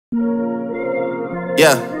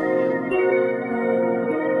Yeah.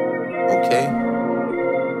 Okay.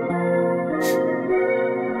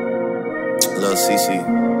 Lil CC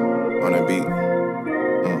on the beat.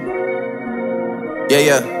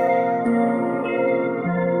 Yeah.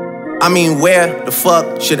 I mean, where the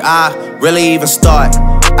fuck should I really even start?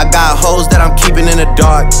 I got hoes that I'm keeping in the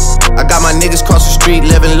dark. I got my niggas cross the street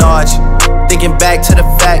living large. Thinking back to the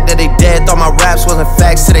fact that they dead, thought my raps wasn't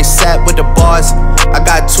facts till they sat with the bars. I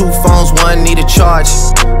got 2 phones, one need a charge.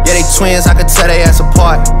 Yeah, they twins, I could tell they ass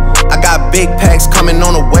apart. I got big packs coming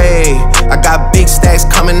on the way. I got big stacks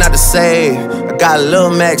coming out to save. I got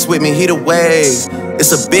Lil Max with me, he the wave.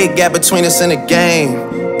 It's a big gap between us and the game.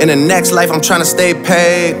 In the next life, I'm trying to stay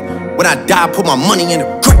paid. When I die, put my money in the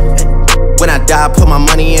grave. When I die, put my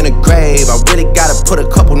money in the grave. I really gotta put a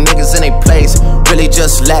couple niggas in their place. Really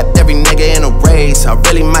just lapped every nigga in a race. I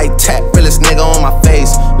really might tap realest nigga on my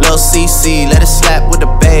face. Lil CC, let it slap with the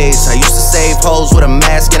bass. I used to save hoes with a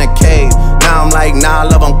mask in a cave. Now I'm like, nah,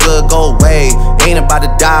 love, I'm good, go away. Ain't about to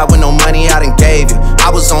die with no money I done gave you. I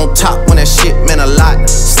was on top when that shit meant a lot.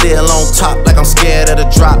 Still on top like I'm scared of the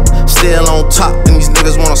drop. Still on top and these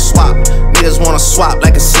niggas wanna swap. Niggas wanna swap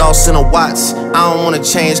like it's sauce in a Watts. I don't wanna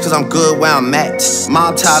change cause I'm good where I'm at.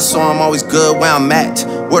 Mob tie, so I'm always good where I'm at.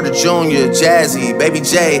 Word to Junior, Jazzy, Baby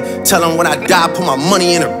J. Tell them when I die, put my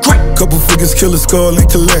money in a grave. Couple figures, kill a skull and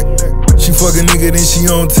collect. She fuck a nigga, then she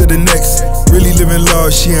on to the next. Really living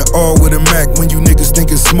large, she ain't all with a Mac. When you niggas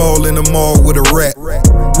thinking small in the mall with a rat.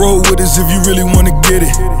 Roll with us if you really wanna get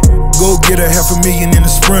it. Go get a $500,000 in a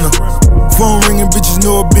Sprinter. Phone ringing, bitches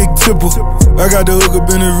know a big tipple. I got the hook up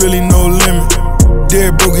and there really no limit.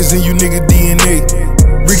 Dead brokers in you nigga DNA.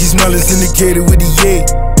 Ricky Smiley syndicated with the yay.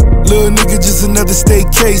 Little nigga just another state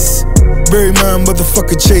case. Bury my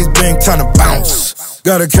motherfucker Chase Bank, time to bounce.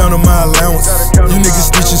 Gotta count on my allowance. You niggas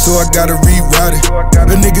snitching, so I gotta reroute it.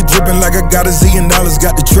 A nigga dripping like I got $1 zillion.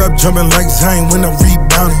 Got the trap jumping like Zane when I'm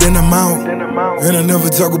rebounding. Then I'm out, and I never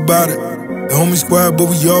talk about it. The homie squad, but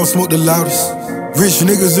we all smoke the loudest. Rich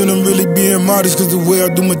niggas and I'm really being modest. Cause the way I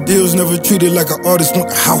do my deals never treated like an artist want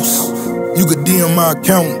the house. You could DM my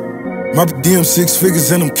account. My DM 6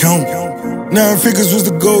 figures and I'm counting. 9 figures was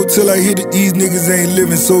the goal till I hit it. These niggas ain't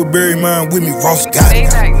living, so bury mine with me. Ross got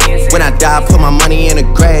it. When I die, put my money in the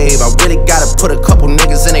grave. I really gotta put a couple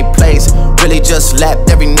niggas in their place. Really just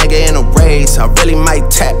lapped every nigga in a race. I really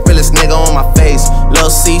might tap realest nigga on my face.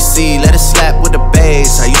 Lil CC, let it slap with the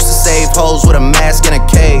bass. I used to save hoes with a mask in a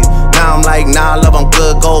cave. Now I'm like, nah, love, I'm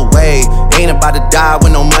good, go away. Ain't about to die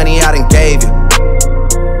with no money I done gave you.